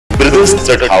Brothers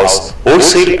thread house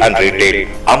wholesale and retail,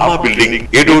 അമ്മ building,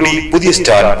 Edodi, പുതിയ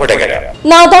stand, Vadakara.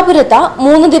 നാദാപുരത്ത്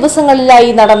 3 ദിവസങ്ങളിലായി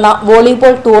നടന്ന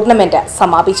വോളിബോൾ ടൂർണമെന്റ്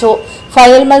സമാപിച്ചു.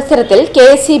 ഫൈനൽ മത്സരത്തിൽ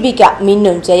KSEBക്ക്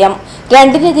മിന്നും ജയം.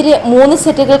 2-നെതിരെ 3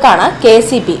 സെറ്റുകൾക്കാണ്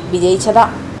KSEB വിജയിച്ചത്.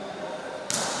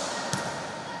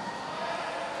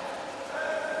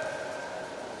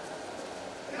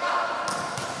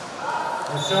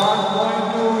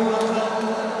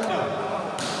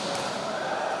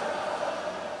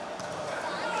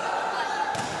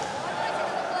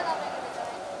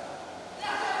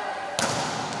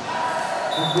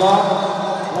 Block,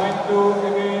 1-2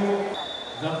 again.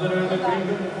 Zamzar and the green,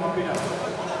 copy up.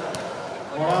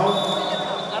 Or out.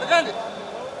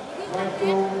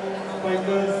 1-2,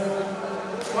 spikers,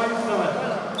 1-7.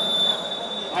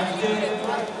 Ajay,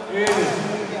 7.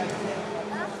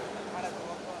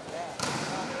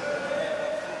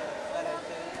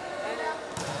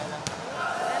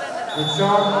 Good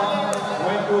shot,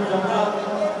 1-2, Zamzar.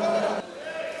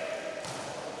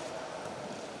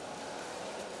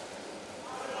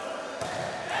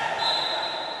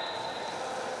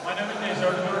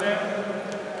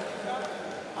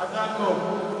 Azango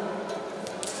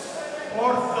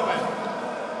 4-7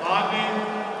 आगे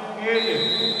 7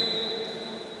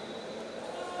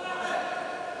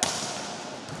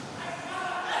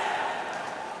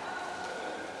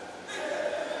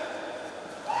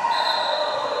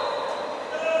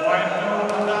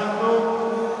 Azango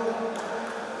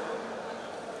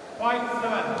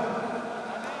 5-7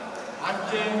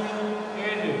 Ajay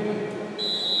 7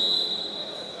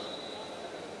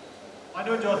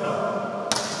 Manu Joseph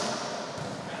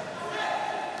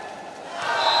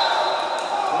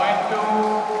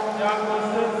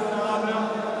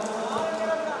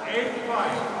 8-5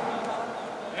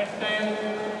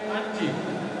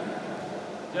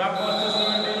 Jack versus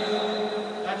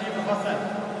 70 Najib Hassan.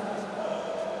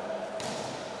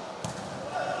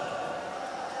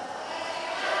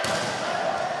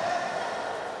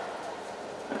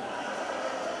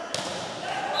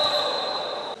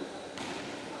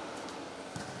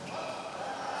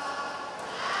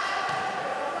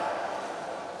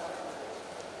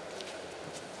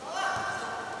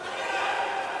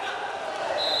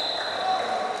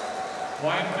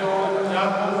 Point to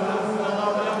Jack versus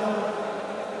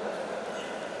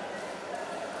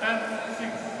 10-6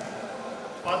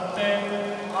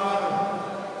 10-6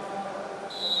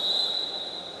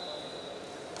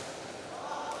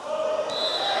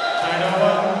 Side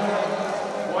over.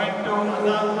 Point to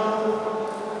Azango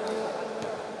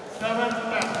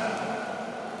 7-10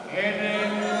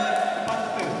 7-10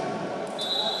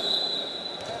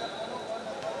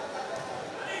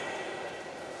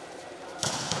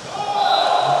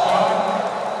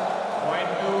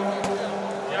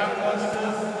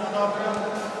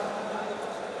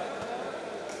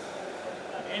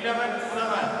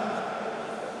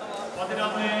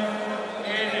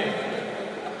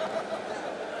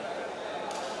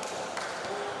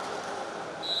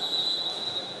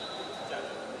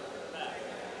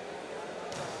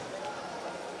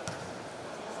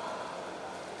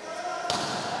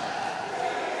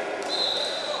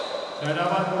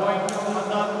 Sadawan point to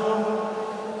Azango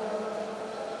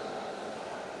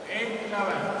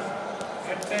 8-11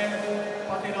 8-10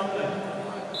 point to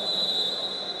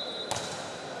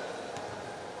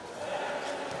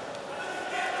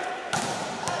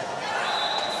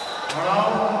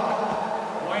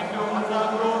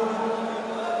Azango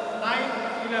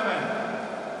 9-11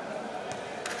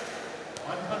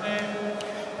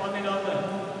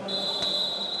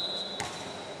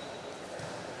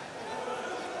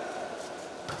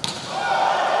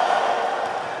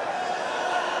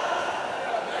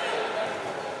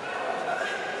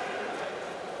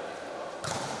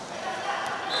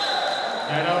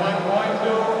 Sadawan point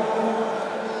to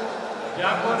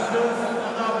Jack versus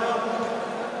Azango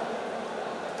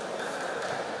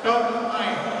top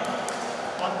 9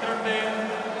 12-9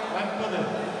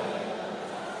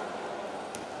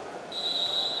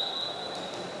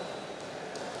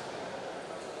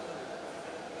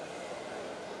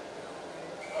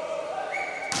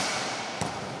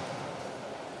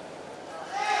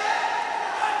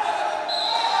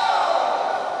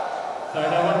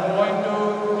 Sadawan point to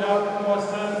Jack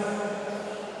versus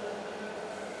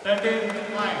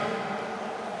 13-9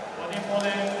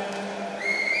 13-9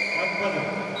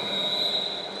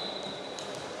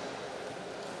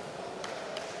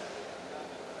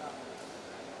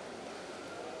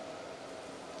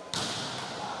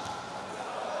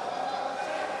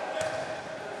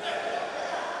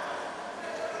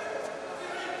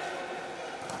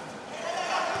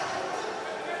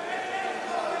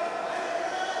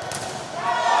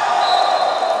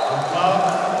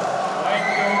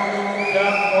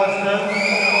 versus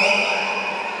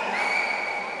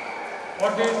 49.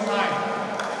 14-9.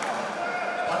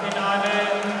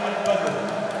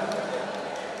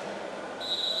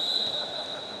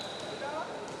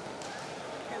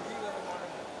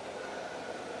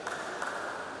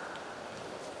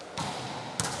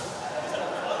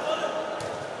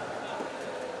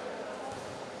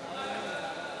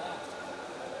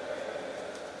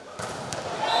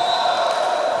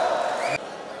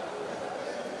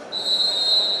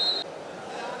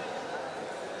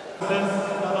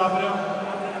 Nadapuram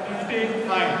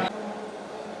 15-9.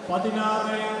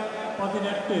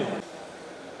 16-18.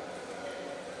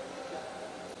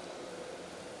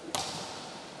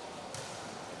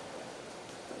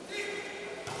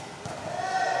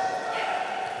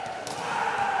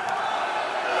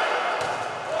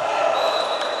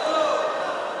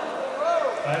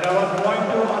 Right over point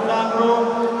to Andangro.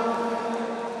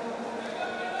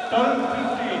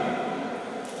 12-15.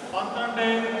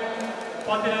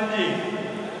 12-15.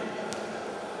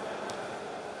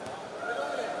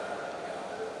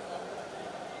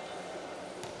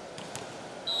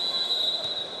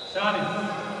 Shani.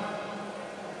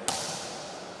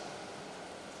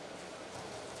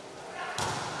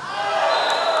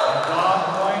 Last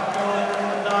point to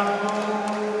Andangro.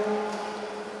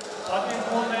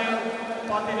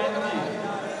 13-15.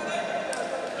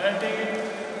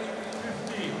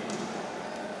 13-15.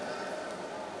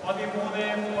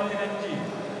 13-15.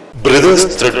 Brothers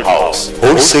Thread House,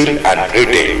 Wholesale and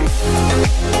Retail.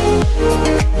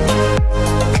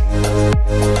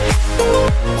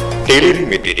 Tailoring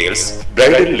materials,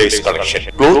 bridal lace collection,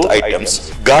 cloth items,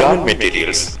 garment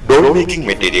materials, doll making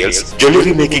materials,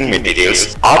 jewelry making materials,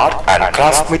 art and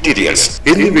craft materials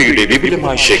എന്നിവയുടെ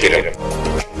വിപുലമായ ശേഖരം.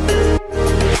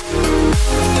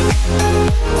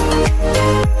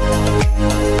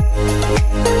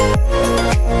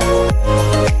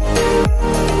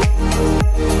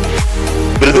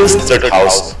 Brothers Thread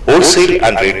House, Wholesale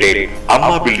and Retail,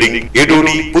 Amma Building,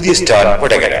 Edodi, Pudhiya Stan,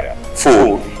 Vadagara.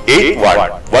 Phone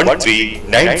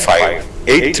 811395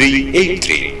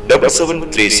 8383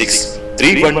 7736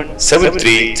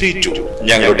 317332.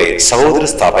 ഞങ്ങളുടെ സഹോദര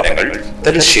സ്ഥാപനങ്ങൾ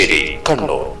Thalassery,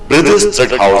 Kannur. Brothers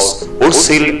Thread House,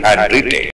 Wholesale and Retail.